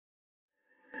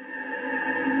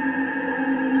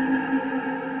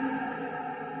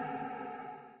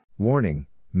Warning,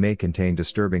 may contain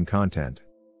disturbing content.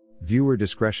 Viewer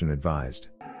discretion advised.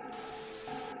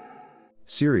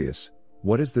 Serious,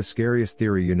 what is the scariest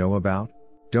theory you know about?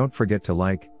 Don't forget to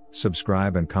like,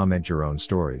 subscribe and comment your own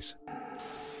stories.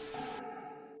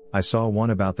 I saw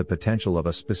one about the potential of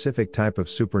a specific type of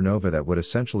supernova that would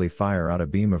essentially fire out a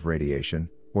beam of radiation,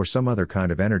 or some other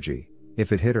kind of energy.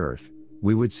 If it hit Earth,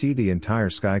 we would see the entire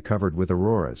sky covered with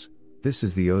auroras. This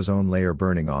is the ozone layer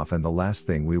burning off and the last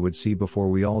thing we would see before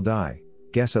we all die.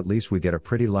 Guess at least we get a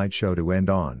pretty light show to end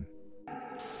on.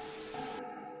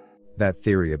 That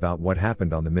theory about what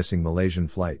happened on the missing Malaysian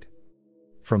flight.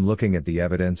 From looking at the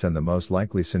evidence and the most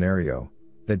likely scenario,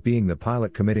 that being the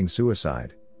pilot committing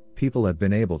suicide, people have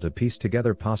been able to piece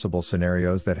together possible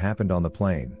scenarios that happened on the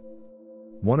plane.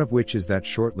 One of which is that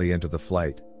shortly into the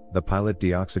flight, the pilot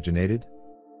deoxygenated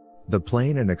the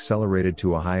plane and accelerated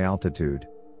to a high altitude,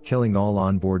 killing all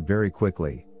on board very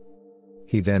quickly.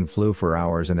 He then flew for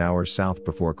hours and hours south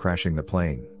before crashing the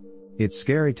plane. It's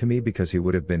scary to me because he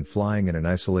would have been flying in an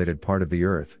isolated part of the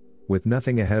Earth, with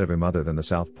nothing ahead of him other than the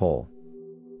South Pole.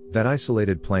 That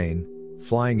isolated plane,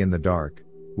 flying in the dark,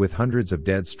 with hundreds of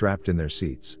dead strapped in their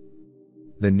seats.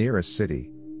 The nearest city,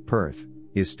 Perth,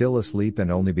 is still asleep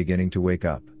and only beginning to wake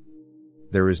up.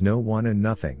 There is no one and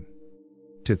nothing.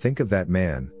 To think of that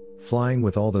man, flying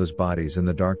with all those bodies in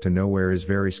the dark to nowhere is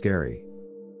very scary.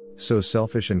 So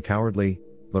selfish and cowardly,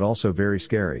 but also very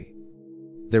scary.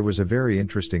 There was a very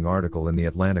interesting article in The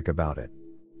Atlantic about it.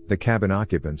 The cabin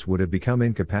occupants would have become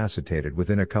incapacitated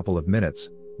within a couple of minutes,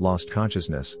 lost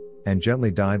consciousness, and gently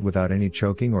died without any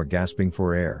choking or gasping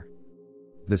for air.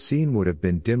 The scene would have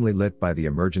been dimly lit by the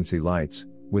emergency lights,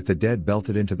 with the dead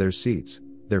belted into their seats,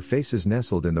 their faces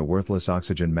nestled in the worthless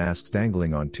oxygen masks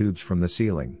dangling on tubes from the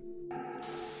ceiling.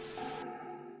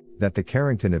 That the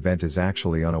Carrington event is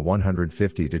actually on a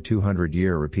 150 to 200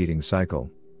 year repeating cycle.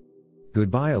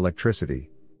 Goodbye electricity.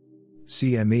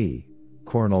 CME,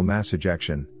 coronal mass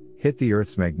ejection, hit the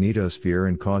Earth's magnetosphere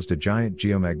and caused a giant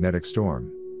geomagnetic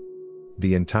storm.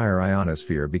 The entire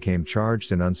ionosphere became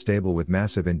charged and unstable with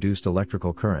massive induced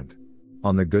electrical current.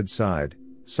 On the good side,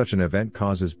 such an event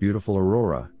causes beautiful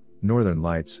aurora, northern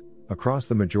lights, across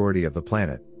the majority of the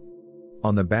planet.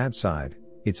 On the bad side,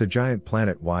 it's a giant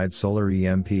planet-wide solar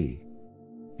EMP.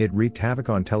 It wreaked havoc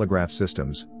on telegraph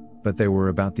systems, but they were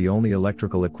about the only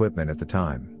electrical equipment at the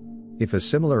time. If a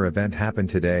similar event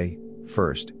happened today,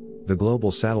 first, the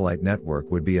global satellite network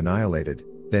would be annihilated,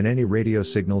 then any radio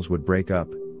signals would break up,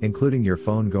 including your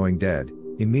phone going dead,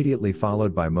 immediately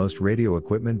followed by most radio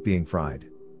equipment being fried.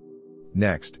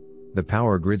 Next, the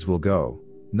power grids will go,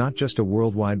 not just a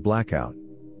worldwide blackout,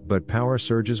 but power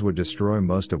surges would destroy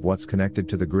most of what's connected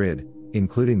to the grid,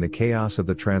 including the chaos of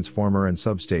the transformer and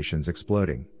substations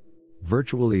exploding.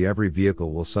 Virtually every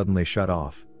vehicle will suddenly shut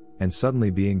off, and suddenly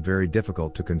being very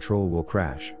difficult to control will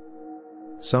crash.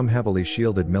 Some heavily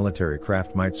shielded military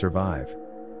craft might survive,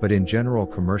 but in general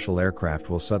commercial aircraft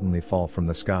will suddenly fall from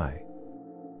the sky.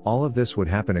 All of this would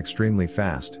happen extremely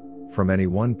fast. From any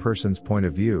one person's point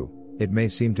of view, it may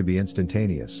seem to be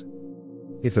instantaneous.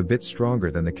 If a bit stronger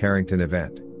than the Carrington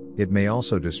event, it may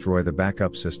also destroy the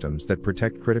backup systems that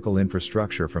protect critical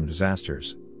infrastructure from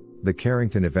disasters. The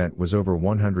Carrington event was over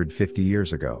 150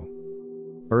 years ago.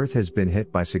 Earth has been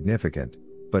hit by significant,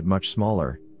 but much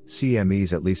smaller,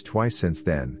 CMEs at least twice since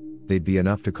then. They'd be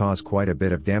enough to cause quite a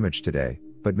bit of damage today,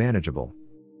 but manageable.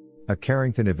 A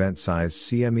Carrington event-sized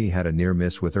CME had a near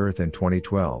miss with Earth in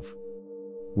 2012.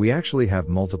 We actually have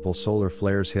multiple solar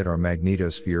flares hit our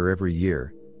magnetosphere every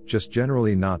year, just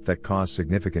generally not that cause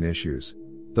significant issues.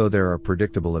 Though there are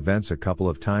predictable events a couple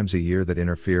of times a year that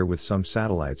interfere with some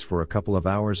satellites for a couple of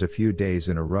hours a few days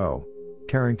in a row,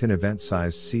 Carrington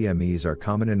event-sized CMEs are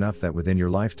common enough that within your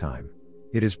lifetime,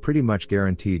 it is pretty much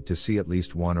guaranteed to see at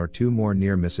least one or two more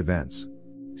near-miss events.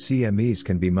 CMEs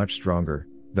can be much stronger,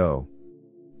 though.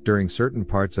 During certain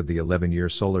parts of the 11-year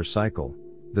solar cycle,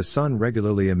 the Sun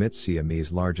regularly emits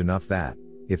CMEs large enough that,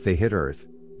 if they hit Earth,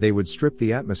 they would strip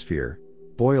the atmosphere,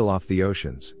 boil off the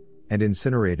oceans, and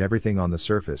incinerate everything on the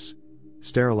surface,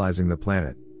 sterilizing the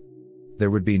planet.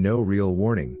 There would be no real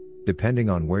warning. Depending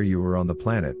on where you were on the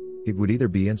planet, it would either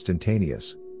be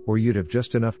instantaneous, or you'd have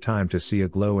just enough time to see a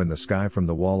glow in the sky from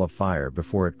the wall of fire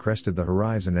before it crested the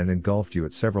horizon and engulfed you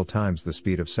at several times the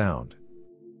speed of sound.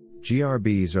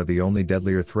 GRBs are the only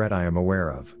deadlier threat I am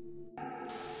aware of.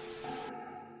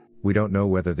 We don't know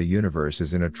whether the universe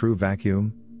is in a true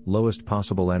vacuum, lowest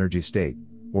possible energy state,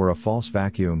 or a false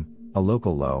vacuum, a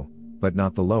local low, but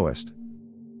not the lowest.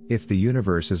 If the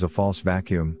universe is a false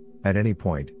vacuum, at any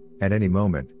point, at any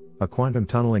moment, a quantum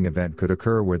tunneling event could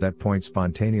occur where that point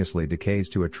spontaneously decays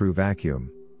to a true vacuum.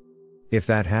 If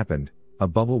that happened, A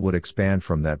bubble would expand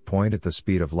from that point at the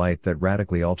speed of light that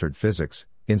radically altered physics,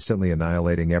 instantly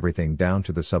annihilating everything down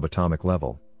to the subatomic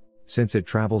level. Since it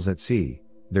travels at sea,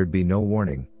 there'd be no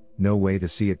warning, no way to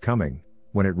see it coming.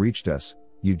 When it reached us,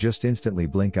 you'd just instantly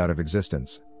blink out of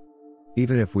existence.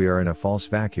 Even if we are in a false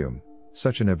vacuum,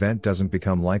 such an event doesn't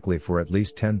become likely for at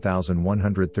least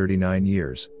 10,139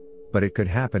 years. But it could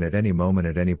happen at any moment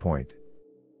at any point.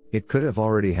 It could have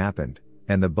already happened,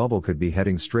 and the bubble could be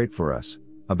heading straight for us,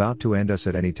 about to end us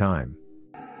at any time.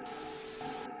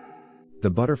 The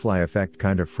butterfly effect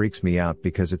kind of freaks me out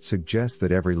because it suggests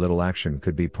that every little action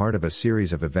could be part of a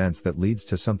series of events that leads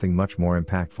to something much more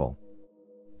impactful.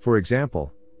 For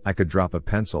example, I could drop a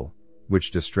pencil,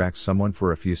 which distracts someone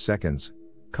for a few seconds,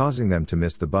 causing them to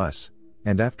miss the bus,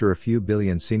 and after a few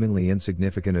billion seemingly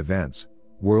insignificant events,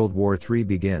 World War III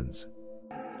begins.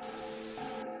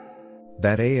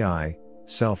 That AI,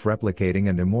 self-replicating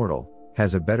and immortal,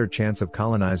 has a better chance of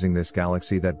colonizing this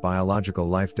galaxy than biological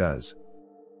life does.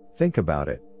 Think about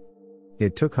it.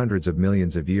 It took hundreds of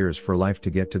millions of years for life to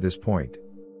get to this point.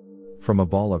 From a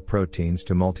ball of proteins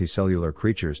to multicellular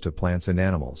creatures to plants and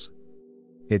animals.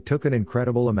 It took an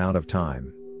incredible amount of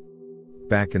time.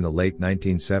 Back in the late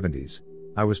 1970s,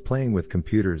 I was playing with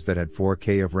computers that had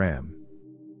 4K of RAM.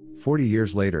 40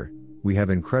 years later, we have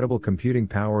incredible computing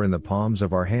power in the palms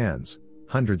of our hands,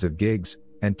 hundreds of gigs,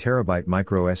 and terabyte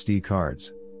micro SD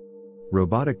cards.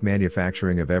 Robotic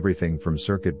manufacturing of everything from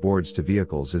circuit boards to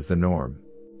vehicles is the norm.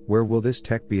 Where will this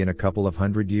tech be in a couple of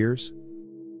hundred years?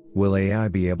 Will AI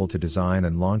be able to design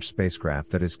and launch spacecraft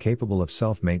that is capable of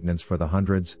self-maintenance for the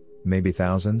hundreds, maybe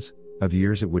thousands, of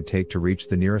years it would take to reach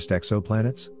the nearest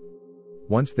exoplanets?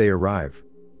 Once they arrive,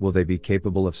 will they be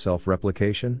capable of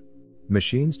self-replication?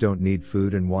 Machines don't need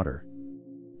food and water.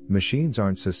 Machines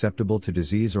aren't susceptible to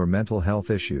disease or mental health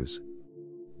issues.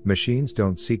 Machines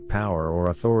don't seek power or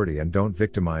authority and don't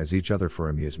victimize each other for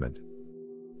amusement.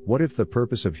 What if the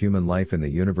purpose of human life in the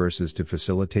universe is to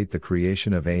facilitate the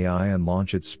creation of AI and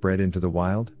launch its spread into the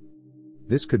wild?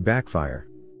 This could backfire.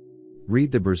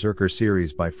 Read the Berserker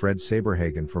series by Fred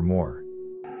Saberhagen for more.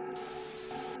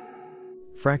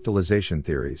 Fractalization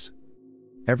theories.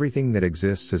 Everything that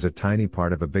exists is a tiny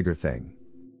part of a bigger thing.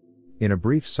 In a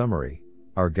brief summary,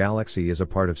 our galaxy is a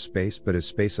part of space, but is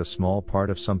space a small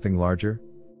part of something larger?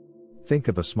 Think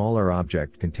of a smaller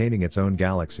object containing its own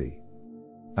galaxy.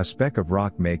 A speck of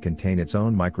rock may contain its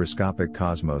own microscopic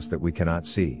cosmos that we cannot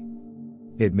see.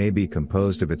 It may be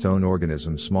composed of its own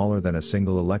organisms smaller than a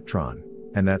single electron,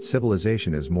 and that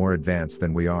civilization is more advanced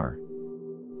than we are.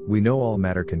 We know all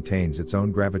matter contains its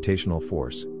own gravitational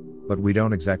force, but we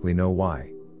don't exactly know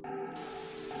why.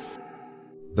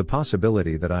 The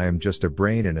possibility that I am just a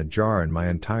brain in a jar and my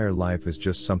entire life is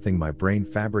just something my brain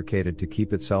fabricated to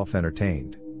keep itself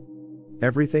entertained.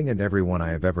 Everything and everyone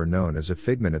I have ever known is a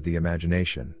figment of the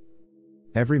imagination.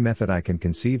 Every method I can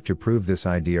conceive to prove this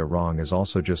idea wrong is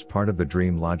also just part of the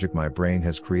dream logic my brain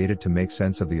has created to make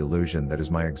sense of the illusion that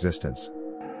is my existence.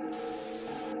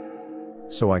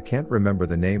 So I can't remember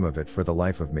the name of it for the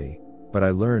life of me, but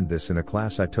I learned this in a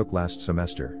class I took last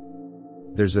semester.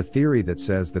 There's a theory that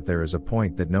says that there is a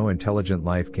point that no intelligent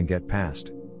life can get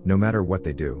past, no matter what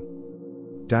they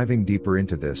do. Diving deeper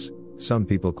into this, some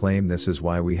people claim this is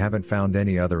why we haven't found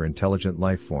any other intelligent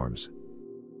life forms.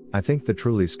 I think the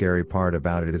truly scary part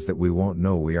about it is that we won't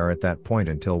know we are at that point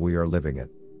until we are living it.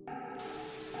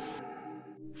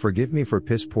 Forgive me for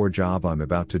piss poor job I'm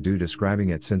about to do describing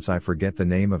it since I forget the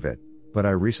name of it, but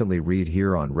I recently read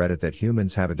here on Reddit that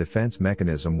humans have a defense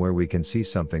mechanism where we can see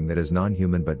something that is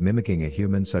non-human but mimicking a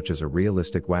human, such as a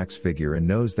realistic wax figure, and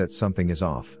knows that something is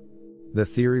off. The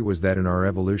theory was that in our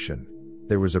evolution,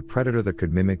 there was a predator that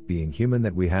could mimic being human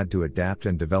that we had to adapt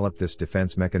and develop this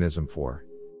defense mechanism for.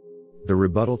 The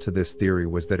rebuttal to this theory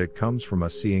was that it comes from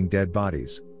us seeing dead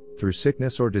bodies, through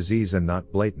sickness or disease, and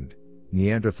not blatant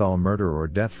Neanderthal murder or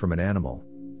death from an animal,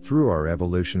 through our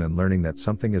evolution and learning that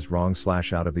something is wrong /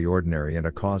 out of the ordinary and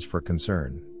a cause for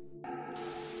concern.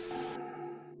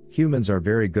 Humans are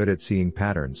very good at seeing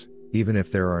patterns, even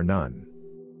if there are none.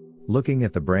 Looking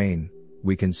at the brain,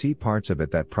 we can see parts of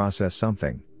it that process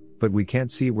something, but we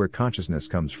can't see where consciousness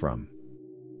comes from.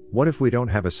 What if we don't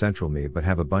have a central me but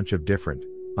have a bunch of different,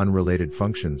 unrelated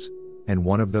functions, and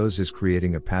one of those is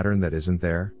creating a pattern that isn't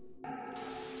there?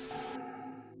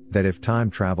 That if time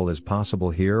travel is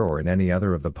possible here or in any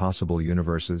other of the possible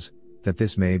universes, that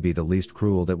this may be the least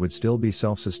cruel that would still be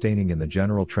self-sustaining in the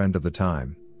general trend of the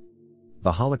time.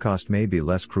 The Holocaust may be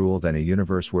less cruel than a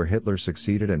universe where Hitler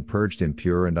succeeded and purged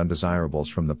impure and undesirables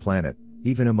from the planet,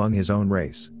 even among his own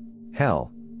race.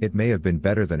 Hell, it may have been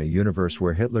better than a universe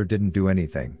where Hitler didn't do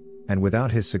anything, and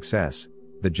without his success,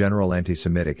 the general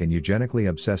anti-Semitic and eugenically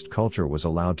obsessed culture was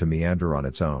allowed to meander on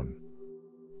its own,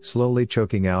 slowly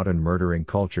choking out and murdering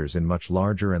cultures in much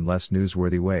larger and less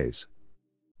newsworthy ways.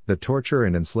 The torture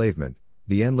and enslavement,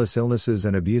 the endless illnesses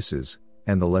and abuses,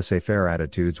 and the laissez-faire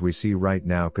attitudes we see right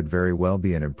now could very well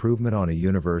be an improvement on a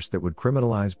universe that would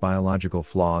criminalize biological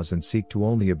flaws and seek to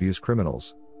only abuse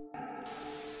criminals.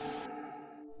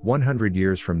 100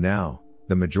 years from now,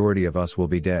 the majority of us will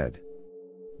be dead.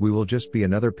 We will just be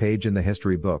another page in the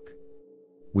history book.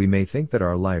 We may think that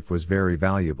our life was very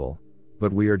valuable,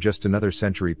 but we are just another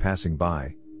century passing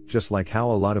by, just like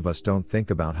how a lot of us don't think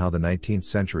about how the 19th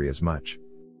century is much.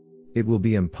 It will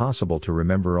be impossible to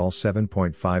remember all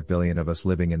 7.5 billion of us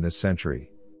living in this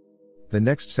century. The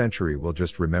next century will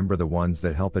just remember the ones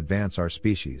that help advance our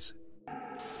species.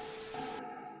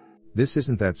 This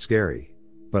isn't that scary,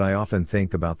 but I often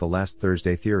think about the last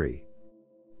Thursday theory.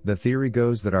 The theory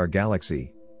goes that our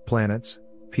galaxy, planets,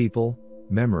 people,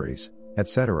 memories,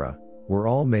 etc., were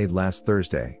all made last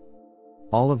Thursday.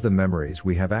 All of the memories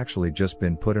we have actually just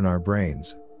been put in our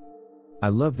brains. I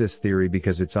love this theory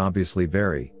because it's obviously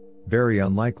very, very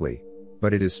unlikely,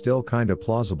 but it is still kinda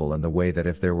plausible in the way that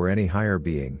if there were any higher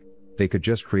being, they could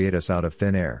just create us out of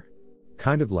thin air.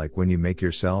 Kind of like when you make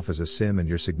yourself as a sim and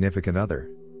your significant other.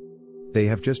 They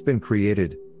have just been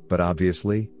created, but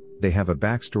obviously, they have a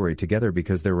backstory together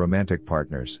because they're romantic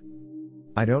partners.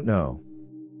 I don't know.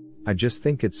 I just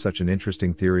think it's such an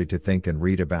interesting theory to think and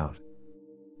read about.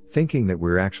 Thinking that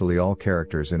we're actually all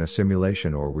characters in a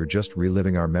simulation or we're just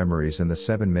reliving our memories in the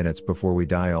 7 minutes before we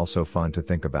die, also fun to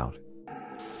think about.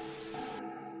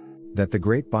 That the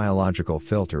great biological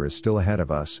filter is still ahead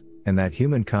of us, and that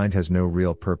humankind has no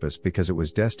real purpose because it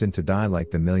was destined to die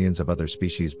like the millions of other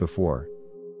species before.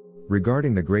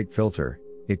 Regarding the great filter,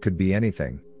 it could be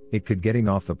anything. It could getting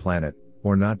off the planet,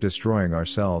 or not destroying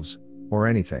ourselves, or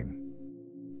anything.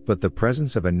 But the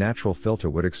presence of a natural filter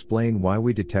would explain why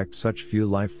we detect such few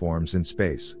life forms in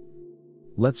space.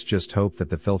 Let's just hope that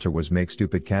the filter was make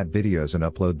stupid cat videos and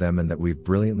upload them and that we've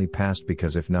brilliantly passed,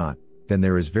 because if not, then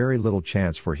there is very little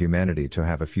chance for humanity to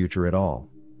have a future at all.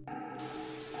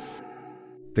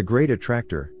 The Great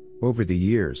Attractor. Over the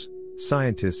years,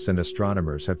 scientists and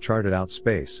astronomers have charted out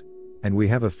space, and we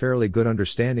have a fairly good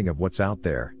understanding of what's out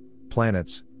there: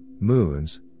 planets,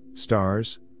 moons,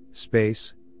 stars,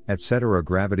 space, etc.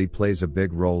 Gravity plays a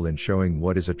big role in showing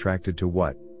what is attracted to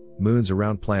what. Moons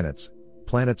around planets,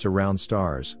 planets around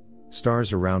stars,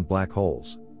 stars around black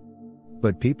holes.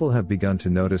 But people have begun to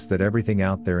notice that everything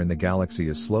out there in the galaxy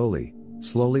is slowly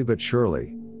but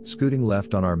surely, scooting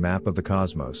left on our map of the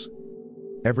cosmos.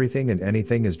 Everything and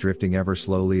anything is drifting ever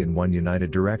slowly in one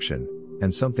united direction,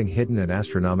 and something hidden and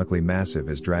astronomically massive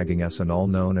is dragging us and all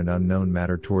known and unknown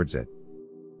matter towards it.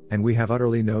 And we have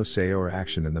utterly no say or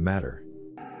action in the matter.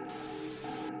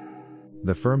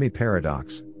 The Fermi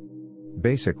paradox.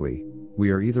 Basically,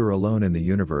 we are either alone in the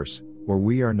universe, or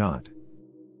we are not.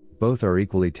 Both are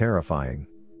equally terrifying.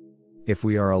 If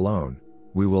we are alone,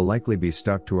 we will likely be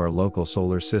stuck to our local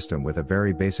solar system with a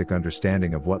very basic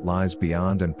understanding of what lies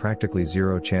beyond and practically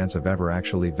zero chance of ever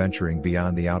actually venturing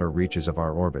beyond the outer reaches of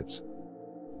our orbits.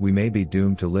 We may be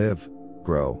doomed to live,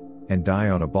 grow, and die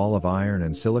on a ball of iron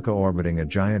and silica orbiting a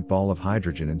giant ball of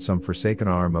hydrogen in some forsaken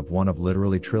arm of one of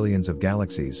literally trillions of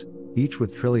galaxies, each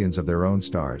with trillions of their own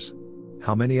stars.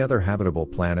 How many other habitable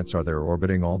planets are there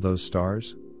orbiting all those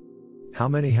stars? How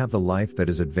many have the life that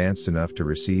is advanced enough to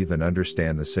receive and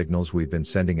understand the signals we've been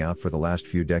sending out for the last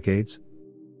few decades?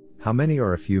 How many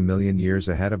are a few million years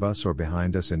ahead of us or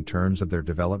behind us in terms of their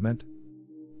development?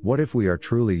 What if we are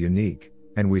truly unique,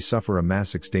 and we suffer a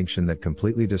mass extinction that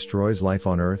completely destroys life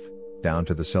on Earth, down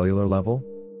to the cellular level?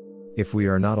 If we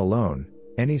are not alone,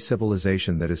 any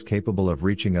civilization that is capable of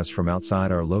reaching us from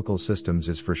outside our local systems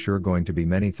is for sure going to be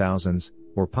many thousands,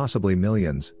 or possibly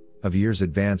millions, of years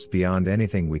advanced beyond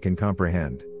anything we can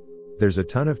comprehend. There's a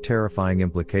ton of terrifying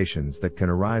implications that can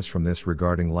arise from this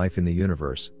regarding life in the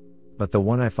universe, but the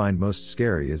one I find most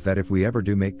scary is that if we ever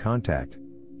do make contact,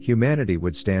 humanity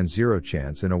would stand zero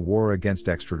chance in a war against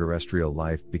extraterrestrial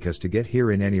life, because to get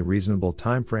here in any reasonable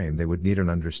time frame they would need an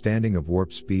understanding of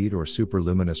warp speed or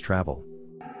superluminous travel.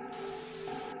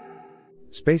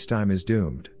 Spacetime is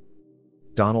doomed.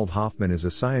 Donald Hoffman is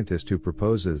a scientist who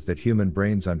proposes that human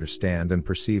brains understand and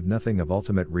perceive nothing of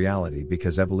ultimate reality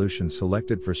because evolution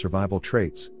selected for survival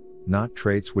traits, not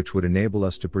traits which would enable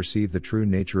us to perceive the true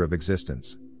nature of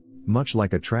existence. Much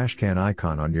like a trash can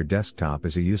icon on your desktop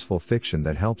is a useful fiction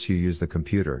that helps you use the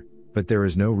computer, but there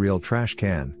is no real trash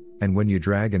can, and when you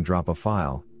drag and drop a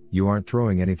file, you aren't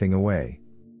throwing anything away.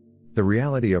 The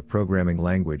reality of programming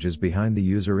language is behind the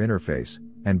user interface,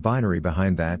 and binary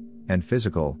behind that, and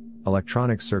physical,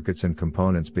 electronic circuits and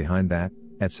components behind that,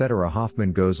 etc.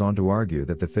 Hoffman goes on to argue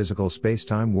that the physical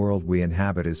space-time world we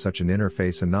inhabit is such an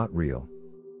interface and not real.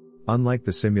 Unlike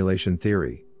the simulation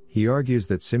theory, he argues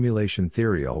that simulation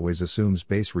theory always assumes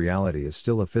base reality is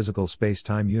still a physical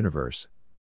space-time universe.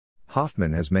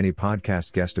 Hoffman has many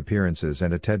podcast guest appearances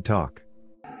and a TED Talk.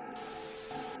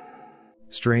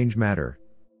 Strange matter.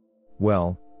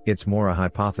 Well, it's more a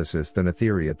hypothesis than a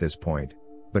theory at this point,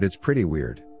 but it's pretty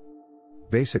weird.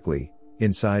 Basically,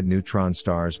 inside neutron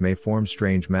stars may form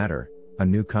strange matter, a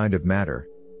new kind of matter,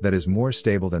 that is more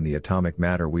stable than the atomic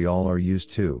matter we all are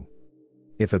used to.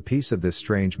 If a piece of this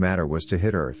strange matter was to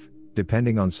hit Earth,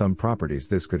 depending on some properties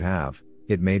this could have,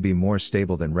 it may be more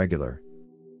stable than regular.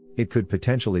 It could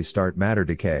potentially start matter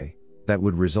decay, that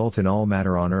would result in all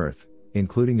matter on Earth,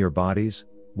 including your bodies,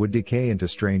 would decay into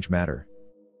strange matter.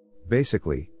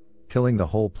 Basically, killing the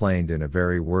whole planet in a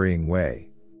very worrying way.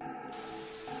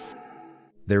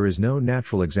 There is no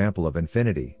natural example of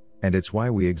infinity, and it's why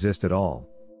we exist at all.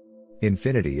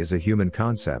 Infinity is a human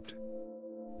concept.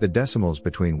 The decimals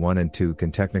between 1 and 2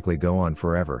 can technically go on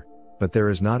forever, but there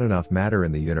is not enough matter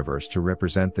in the universe to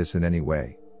represent this in any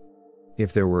way.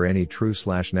 If there were any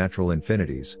true/natural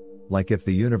infinities, like if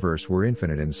the universe were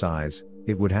infinite in size,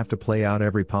 it would have to play out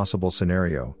every possible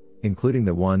scenario, including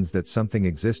the ones that something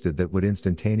existed that would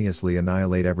instantaneously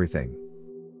annihilate everything.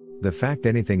 The fact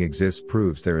anything exists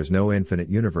proves there is no infinite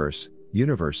universe,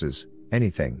 universes,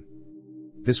 anything.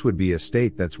 This would be a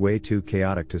state that's way too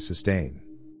chaotic to sustain.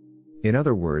 In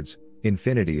other words,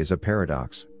 infinity is a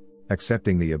paradox.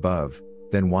 Accepting the above,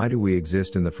 then why do we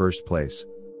exist in the first place?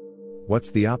 What's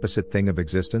the opposite thing of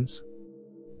existence?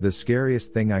 The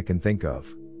scariest thing I can think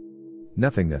of.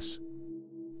 Nothingness.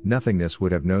 Nothingness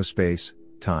would have no space,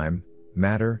 time,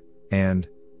 matter, and,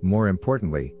 more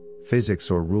importantly, physics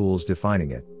or rules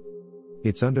defining it.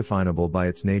 It's undefinable by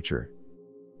its nature.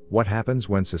 What happens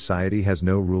when society has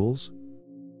no rules?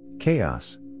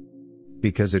 Chaos.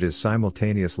 Because it is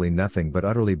simultaneously nothing but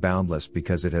utterly boundless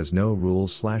because it has no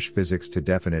rules/physics to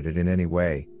define it in any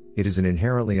way, it is an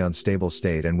inherently unstable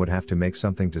state and would have to make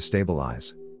something to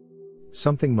stabilize.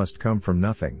 Something must come from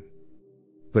nothing.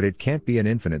 But it can't be an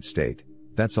infinite state,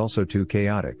 that's also too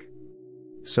chaotic.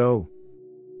 So,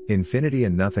 infinity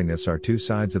and nothingness are two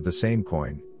sides of the same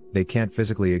coin, they can't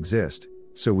physically exist,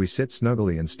 so we sit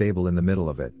snugly and stable in the middle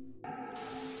of it.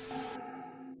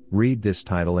 Read this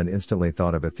title and instantly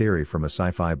thought of a theory from a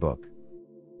sci-fi book.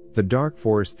 The Dark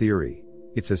Forest Theory.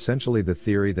 It's essentially the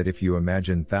theory that if you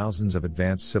imagine thousands of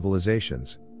advanced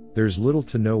civilizations, there's little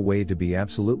to no way to be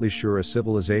absolutely sure a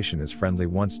civilization is friendly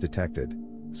once detected,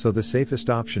 so the safest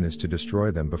option is to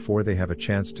destroy them before they have a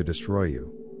chance to destroy you.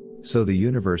 So the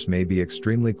universe may be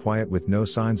extremely quiet with no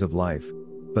signs of life,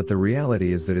 but the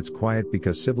reality is that it's quiet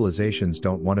because civilizations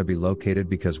don't want to be located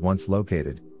because once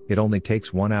located, it only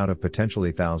takes one out of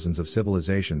potentially thousands of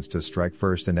civilizations to strike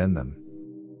first and end them.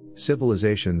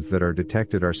 Civilizations that are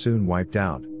detected are soon wiped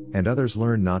out, and others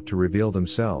learn not to reveal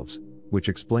themselves, which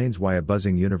explains why a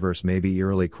buzzing universe may be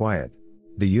eerily quiet.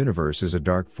 The universe is a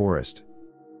dark forest.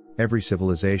 Every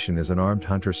civilization is an armed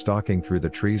hunter stalking through the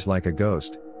trees like a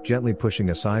ghost, gently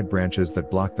pushing aside branches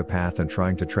that block the path and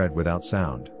trying to tread without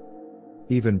sound.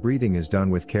 Even breathing is done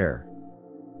with care.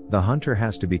 The hunter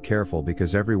has to be careful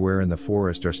because everywhere in the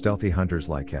forest are stealthy hunters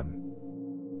like him.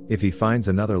 If he finds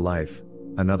another life,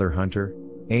 another hunter,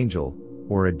 angel,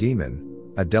 or a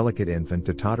demon, a delicate infant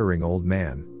to tottering old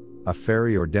man, a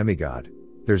fairy or demigod,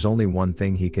 there's only one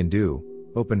thing he can do,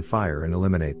 open fire and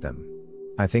eliminate them.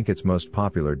 I think it's most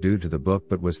popular due to the book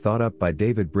but was thought up by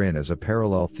David Brin as a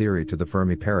parallel theory to the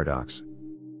Fermi paradox.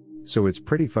 So it's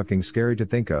pretty fucking scary to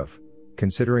think of,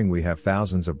 considering we have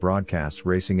thousands of broadcasts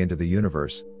racing into the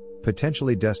universe,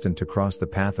 potentially destined to cross the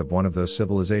path of one of those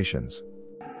civilizations.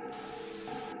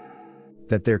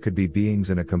 That there could be beings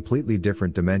in a completely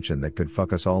different dimension that could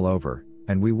fuck us all over,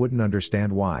 and we wouldn't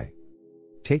understand why.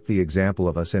 Take the example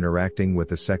of us interacting with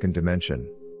the second dimension.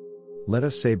 Let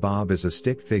us say Bob is a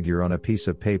stick figure on a piece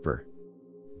of paper.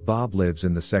 Bob lives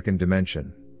in the second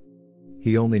dimension.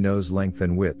 He only knows length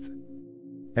and width.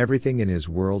 Everything in his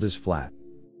world is flat.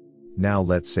 Now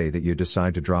let's say that you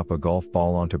decide to drop a golf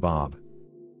ball onto Bob.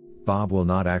 Bob will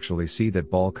not actually see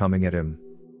that ball coming at him.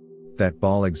 That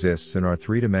ball exists in our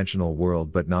three-dimensional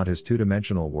world but not his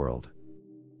two-dimensional world.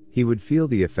 He would feel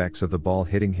the effects of the ball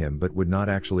hitting him but would not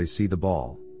actually see the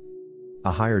ball.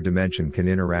 A higher dimension can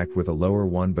interact with a lower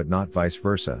one but not vice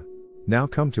versa. Now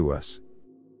come to us.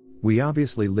 We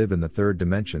obviously live in the third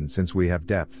dimension since we have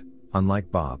depth,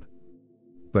 unlike Bob.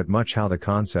 But much how the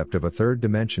concept of a third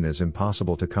dimension is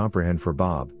impossible to comprehend for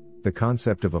Bob, the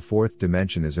concept of a fourth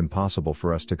dimension is impossible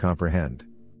for us to comprehend.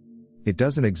 It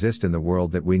doesn't exist in the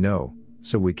world that we know,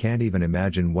 so we can't even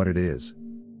imagine what it is.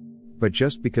 But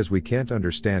just because we can't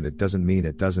understand it doesn't mean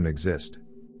it doesn't exist.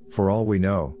 For all we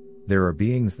know, there are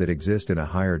beings that exist in a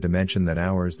higher dimension than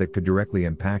ours that could directly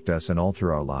impact us and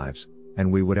alter our lives,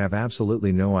 and we would have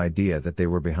absolutely no idea that they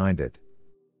were behind it.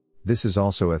 This is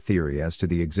also a theory as to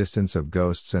the existence of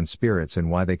ghosts and spirits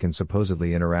and why they can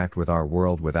supposedly interact with our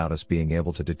world without us being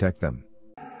able to detect them.